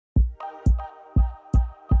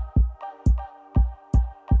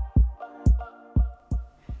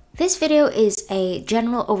This video is a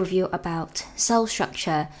general overview about cell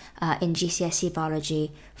structure in GCSE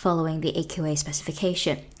biology following the AQA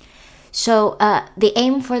specification. So the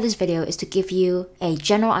aim for this video is to give you a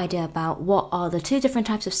general idea about what are the two different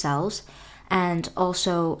types of cells, and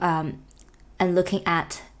also and looking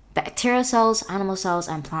at bacterial cells, animal cells,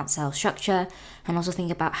 and plant cell structure, and also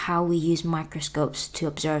think about how we use microscopes to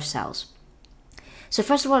observe cells. So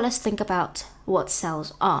first of all, let's think about what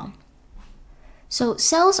cells are. So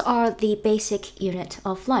cells are the basic unit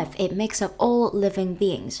of life. It makes up all living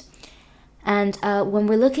beings. And when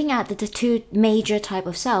we're looking at the two major types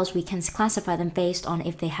of cells, we can classify them based on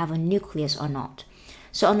if they have a nucleus or not.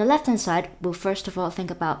 So on the left-hand side, we'll first of all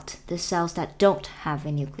think about the cells that don't have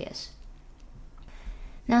a nucleus.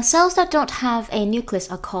 Now, cells that don't have a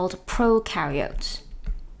nucleus are called prokaryotes.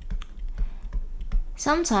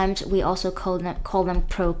 Sometimes we also call them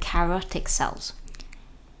prokaryotic cells.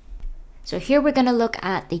 So here we're going to look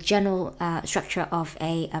at the general structure of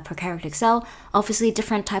a prokaryotic cell. Obviously,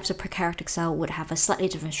 different types of prokaryotic cell would have a slightly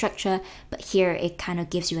different structure, but here it kind of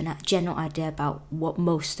gives you a general idea about what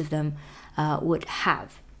most of them would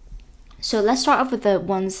have. So let's start off with the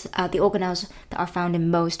organelles that are found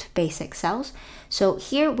in most basic cells. So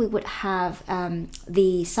here we would have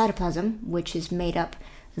the cytoplasm, which is made up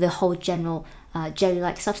the whole general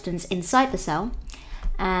jelly-like substance inside the cell.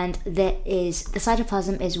 And the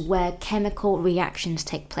cytoplasm is where chemical reactions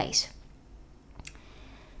take place.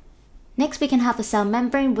 Next, we can have the cell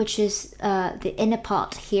membrane, which is the inner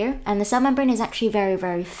part here. And the cell membrane is actually very,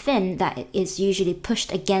 very thin, that it is usually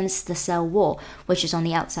pushed against the cell wall, which is on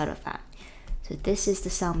the outside of that. So this is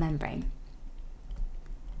the cell membrane.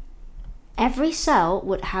 Every cell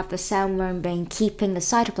would have the cell membrane keeping the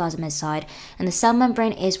cytoplasm inside, and the cell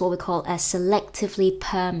membrane is what we call a selectively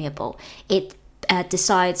permeable. It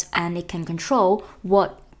decides and it can control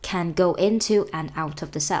what can go into and out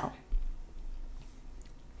of the cell.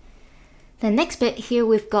 The next bit here,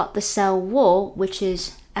 we've got the cell wall, which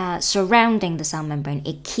is surrounding the cell membrane.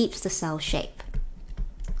 It keeps the cell shape.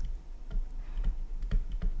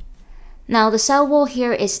 Now, the cell wall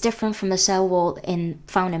here is different from the cell wall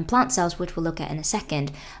found in plant cells, which we'll look at in a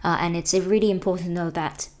second. And it's really important to know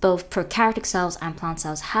that both prokaryotic cells and plant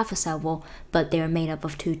cells have a cell wall, but they are made up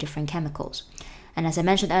of two different chemicals. And as I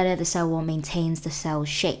mentioned earlier, the cell wall maintains the cell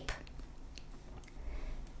shape.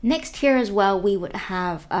 Next here as well, we would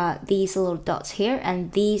have these little dots here,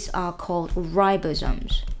 and these are called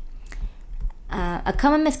ribosomes. A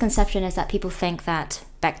common misconception is that people think that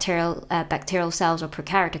bacterial cells or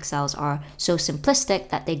prokaryotic cells are so simplistic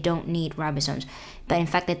that they don't need ribosomes. But in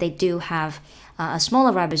fact, that they do have a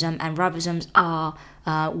smaller ribosome, and ribosomes are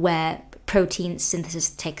where protein synthesis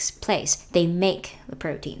takes place. They make the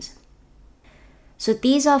proteins. So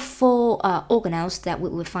these are four organelles that we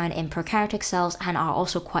would find in prokaryotic cells and are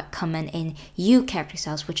also quite common in eukaryotic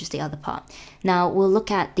cells, which is the other part. Now we'll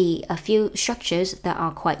look at a few structures that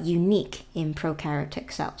are quite unique in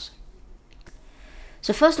prokaryotic cells.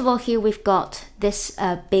 So first of all, here we've got this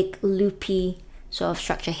big loopy sort of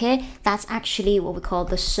structure here. That's actually what we call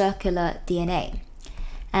the circular DNA.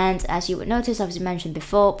 And as you would notice, as I mentioned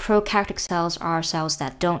before, prokaryotic cells are cells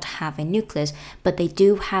that don't have a nucleus, but they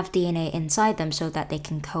do have DNA inside them so that they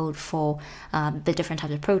can code for the different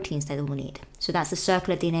types of proteins that they will need. So that's the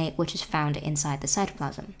circular DNA, which is found inside the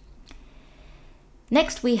cytoplasm.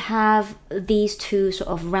 Next, we have these two sort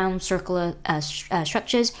of round circular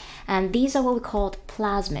structures, and these are what we call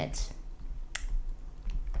plasmids.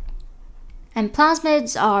 And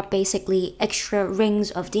plasmids are basically extra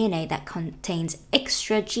rings of DNA that contains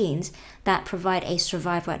extra genes that provide a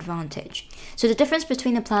survival advantage. So the difference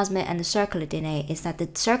between the plasmid and the circular DNA is that the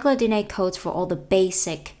circular DNA codes for all the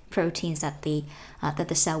basic proteins that the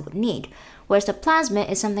cell would need, whereas the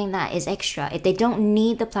plasmid is something that is extra. They don't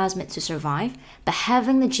need the plasmid to survive, but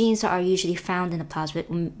having the genes that are usually found in the plasmid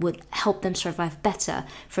would help them survive better.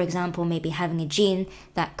 For example, maybe having a gene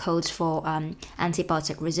that codes for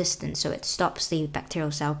antibiotic resistance, so it stops the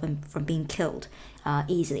bacterial cell from being killed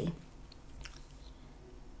easily.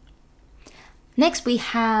 Next, we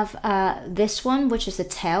have this one, which is the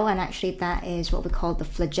tail, and actually that is what we call the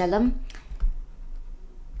flagellum.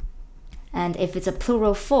 And if it's a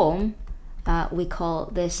plural form, we call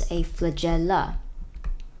this a flagella.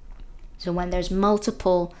 So when there's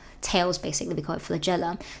multiple tails, basically, we call it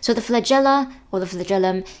flagella. So the flagella or the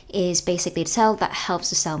flagellum is basically the cell that helps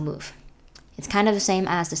the cell move. It's kind of the same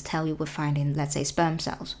as this tail you would find in, let's say, sperm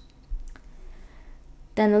cells.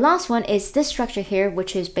 Then the last one is this structure here,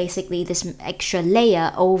 which is basically this extra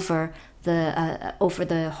layer over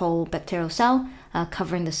the whole bacterial cell,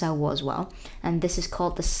 covering the cell wall as well. And this is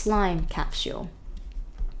called the slime capsule.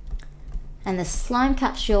 And the slime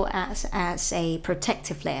capsule acts as a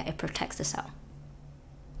protective layer, it protects the cell.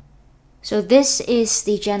 So this is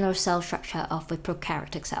the general cell structure of a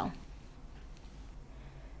prokaryotic cell.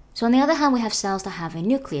 So on the other hand, we have cells that have a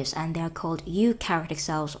nucleus, and they are called eukaryotic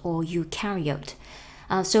cells or eukaryote.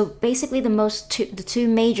 So basically the two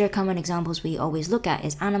major common examples we always look at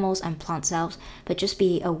is animals and plant cells, but just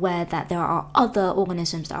be aware that there are other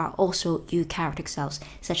organisms that are also eukaryotic cells,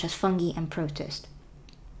 such as fungi and protists.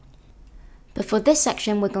 But for this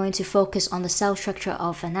section, we're going to focus on the cell structure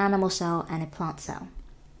of an animal cell and a plant cell.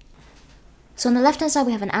 So on the left-hand side,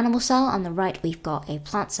 we have an animal cell. On the right, we've got a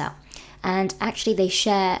plant cell. And actually, they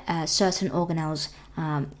share certain organelles,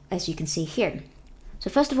 as you can see here. So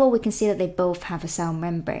first of all, we can see that they both have a cell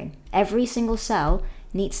membrane. Every single cell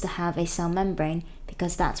needs to have a cell membrane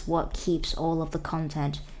because that's what keeps all of the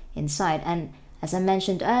content inside. And as I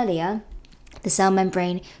mentioned earlier, the cell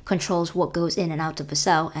membrane controls what goes in and out of the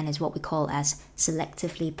cell and is what we call as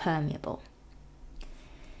selectively permeable.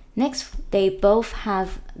 Next, they both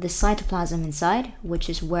have the cytoplasm inside, which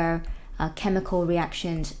is where chemical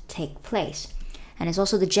reactions take place. And it's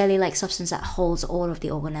also the jelly-like substance that holds all of the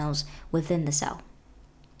organelles within the cell.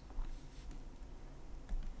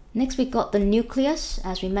 Next, we've got the nucleus.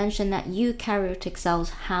 As we mentioned, that eukaryotic cells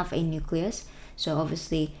have a nucleus. So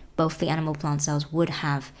obviously, both the animal plant cells would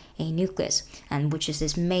have a nucleus, and which is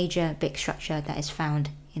this major big structure that is found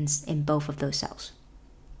in both of those cells.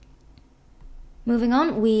 Moving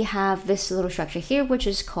on, we have this little structure here, which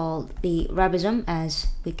is called the ribosome, as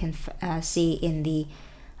we can see in the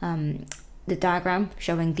diagram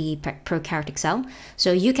showing the prokaryotic cell.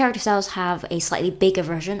 So eukaryotic cells have a slightly bigger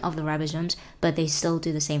version of the ribosomes, but they still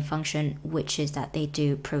do the same function, which is that they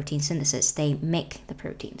do protein synthesis. They make the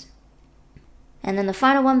proteins. And then the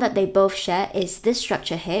final one that they both share is this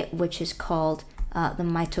structure here, which is called the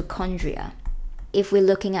mitochondria. If we're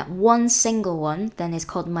looking at one single one, then it's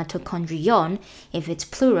called mitochondrion. If it's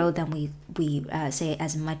plural, then we say it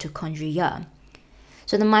as mitochondria.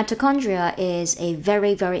 So the mitochondria is a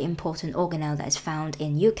very, very important organelle that is found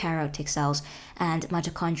in eukaryotic cells, and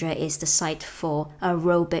mitochondria is the site for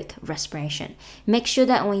aerobic respiration. Make sure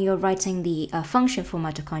that when you're writing the function for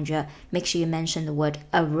mitochondria, make sure you mention the word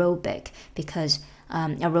aerobic, because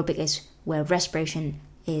aerobic is where respiration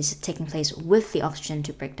is taking place with the oxygen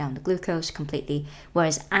to break down the glucose completely,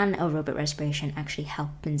 whereas anaerobic respiration actually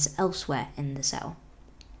happens elsewhere in the cell.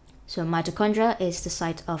 So mitochondria is the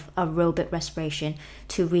site of aerobic respiration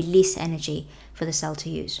to release energy for the cell to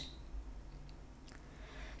use.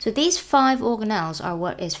 So these 5 organelles are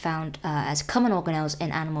what is found as common organelles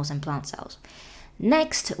in animals and plant cells.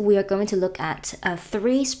 Next, we are going to look at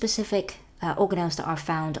 3 specific organelles that are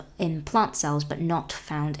found in plant cells but not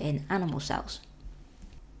found in animal cells.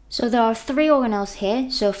 So there are 3 organelles here.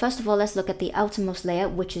 So first of all, let's look at the outermost layer,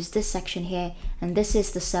 which is this section here, and this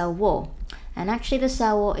is the cell wall. And actually the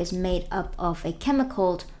cell wall is made up of a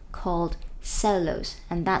chemical called cellulose,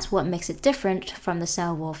 and that's what makes it different from the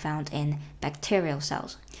cell wall found in bacterial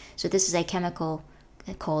cells. So this is a chemical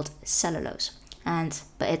called cellulose,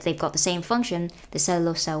 but they've got the same function. The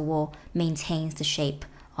cellulose cell wall maintains the shape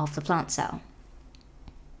of the plant cell.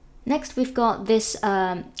 Next, we've got this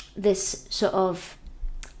sort of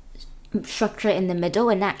structure in the middle,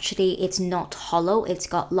 and actually it's not hollow. It's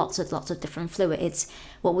got lots of different fluid. It's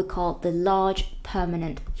what we call the large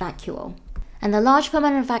permanent vacuole. And the large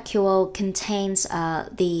permanent vacuole contains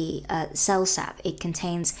the cell sap. It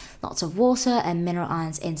contains lots of water and mineral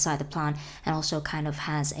ions inside the plant, and also kind of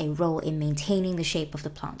has a role in maintaining the shape of the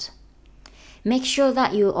plant. Make sure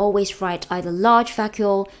that you always write either large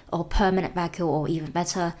vacuole or permanent vacuole, or even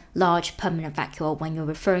better, large permanent vacuole when you're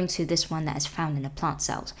referring to this one that is found in the plant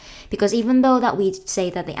cells. Because even though that we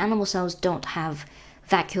say that the animal cells don't have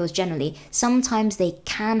vacuoles generally, sometimes they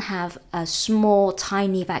can have small,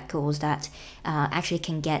 tiny vacuoles that actually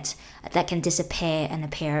can disappear and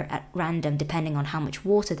appear at random depending on how much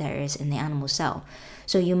water there is in the animal cell.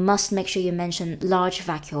 So you must make sure you mention large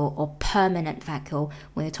vacuole or permanent vacuole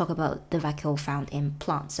when you talk about the vacuole found in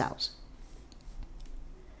plant cells.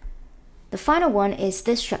 The final one is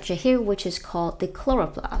this structure here, which is called the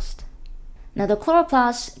chloroplast. Now the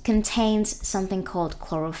chloroplast contains something called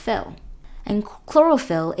chlorophyll. And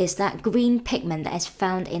chlorophyll is that green pigment that is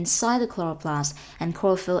found inside the chloroplast, and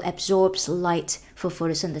chlorophyll absorbs light for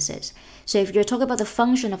photosynthesis. So if you're talking about the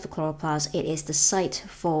function of the chloroplast, it is the site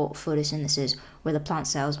for photosynthesis, where the plant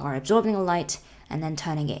cells are absorbing the light and then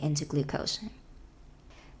turning it into glucose.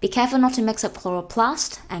 Be careful not to mix up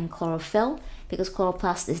chloroplast and chlorophyll, because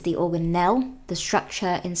chloroplast is the organelle, the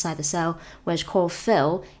structure inside the cell, whereas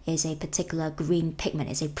chlorophyll is a particular green pigment,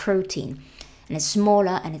 it's a protein. And it's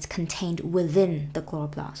smaller and it's contained within the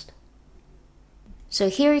chloroplast. So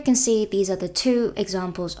here you can see these are the two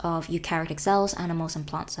examples of eukaryotic cells, animals and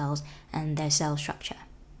plant cells, and their cell structure.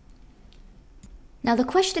 Now the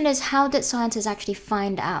question is, how did scientists actually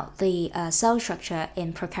find out the cell structure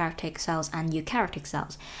in prokaryotic cells and eukaryotic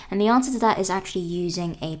cells? And the answer to that is actually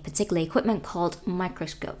using a particular equipment called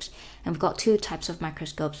microscopes. And we've got two types of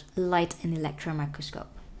microscopes, light and electron microscope.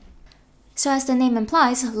 So as the name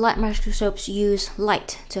implies, light microscopes use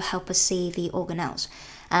light to help us see the organelles.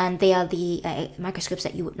 And they are the microscopes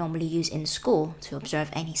that you would normally use in school to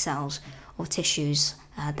observe any cells or tissues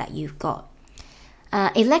that you've got.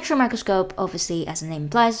 Electron microscope, obviously, as the name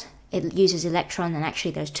implies, it uses electron, and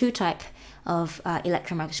actually there's two types of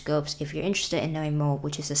electron microscopes if you're interested in knowing more,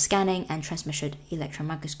 which is the scanning and transmission electron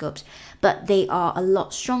microscopes. But they are a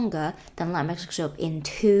lot stronger than light microscope in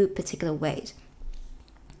two particular ways.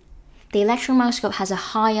 The electron microscope has a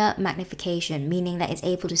higher magnification, meaning that it's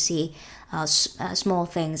able to see small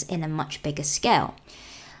things in a much bigger scale,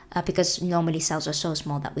 because normally cells are so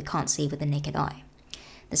small that we can't see with the naked eye.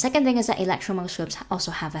 The second thing is that electron microscopes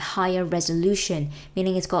also have a higher resolution,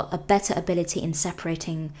 meaning it's got a better ability in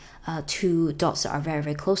separating two dots that are very,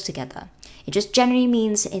 very close together. It just generally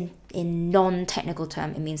means, in non-technical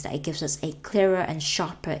term, it means that it gives us a clearer and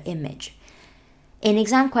sharper image. In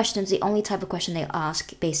exam questions, the only type of question they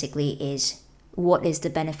ask basically is, what is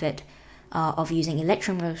the benefit of using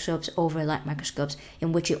electron microscopes over light microscopes,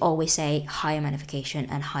 in which you always say higher magnification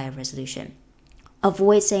and higher resolution.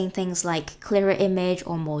 Avoid saying things like clearer image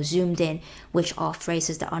or more zoomed in, which are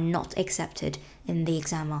phrases that are not accepted in the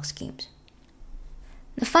exam mark schemes.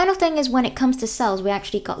 The final thing is, when it comes to cells, we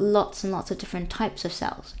actually got lots and lots of different types of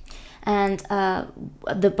cells. And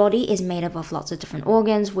the body is made up of lots of different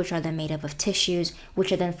organs, which are then made up of tissues,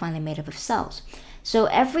 which are then finally made up of cells. So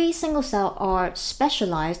every single cell are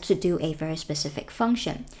specialized to do a very specific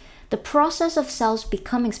function. The process of cells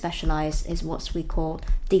becoming specialized is what we call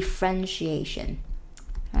differentiation.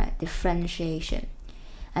 Right, differentiation.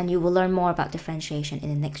 And you will learn more about differentiation in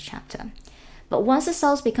the next chapter. But once the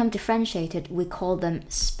cells become differentiated, we call them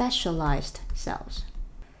specialized cells.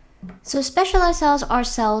 So specialized cells are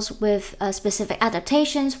cells with specific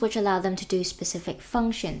adaptations which allow them to do specific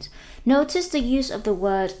functions. Notice the use of the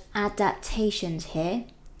word adaptations here,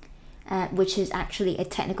 which is actually a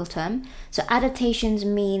technical term. So adaptations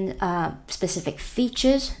mean specific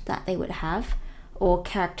features that they would have, or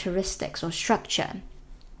characteristics or structure.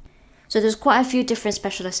 So there's quite a few different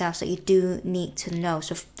specialized cells that you do need to know.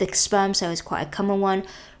 So the sperm cell is quite a common one.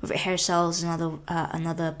 Hair cells is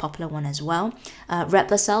another popular one as well. Red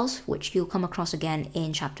blood cells, which you'll come across again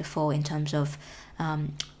in chapter 4 in terms of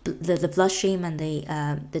the bloodstream and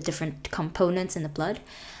the different components in the blood.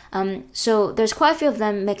 So there's quite a few of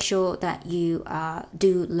them. Make sure that you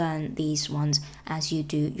do learn these ones as you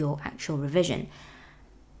do your actual revision.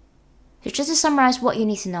 So just to summarize what you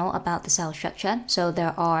need to know about the cell structure, so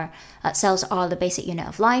there are cells are the basic unit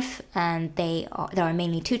of life, and there are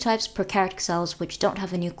mainly two types: prokaryotic cells, which don't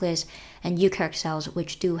have a nucleus, and eukaryotic cells,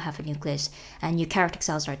 which do have a nucleus. And eukaryotic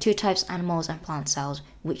cells are two types: animals and plant cells,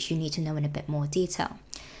 which you need to know in a bit more detail.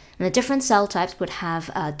 And the different cell types would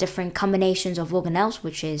have different combinations of organelles,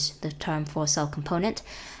 which is the term for cell component.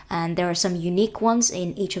 And there are some unique ones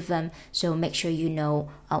in each of them, so make sure you know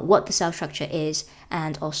what the cell structure is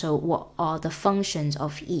and also what are the functions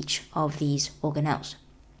of each of these organelles.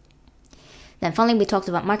 Then finally, we talked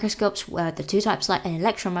about microscopes, where the two types, light and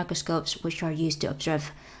electron microscopes, which are used to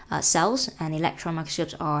observe cells. And electron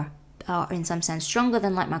microscopes are in some sense stronger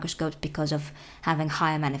than light microscopes because of having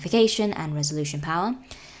higher magnification and resolution power.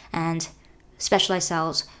 And specialized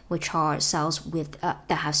cells, which are cells with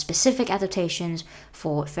that have specific adaptations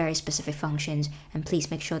for very specific functions. And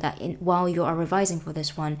please make sure that while you are revising for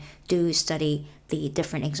this one, do study the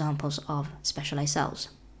different examples of specialized cells.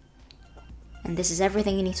 And this is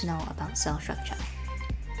everything you need to know about cell structure.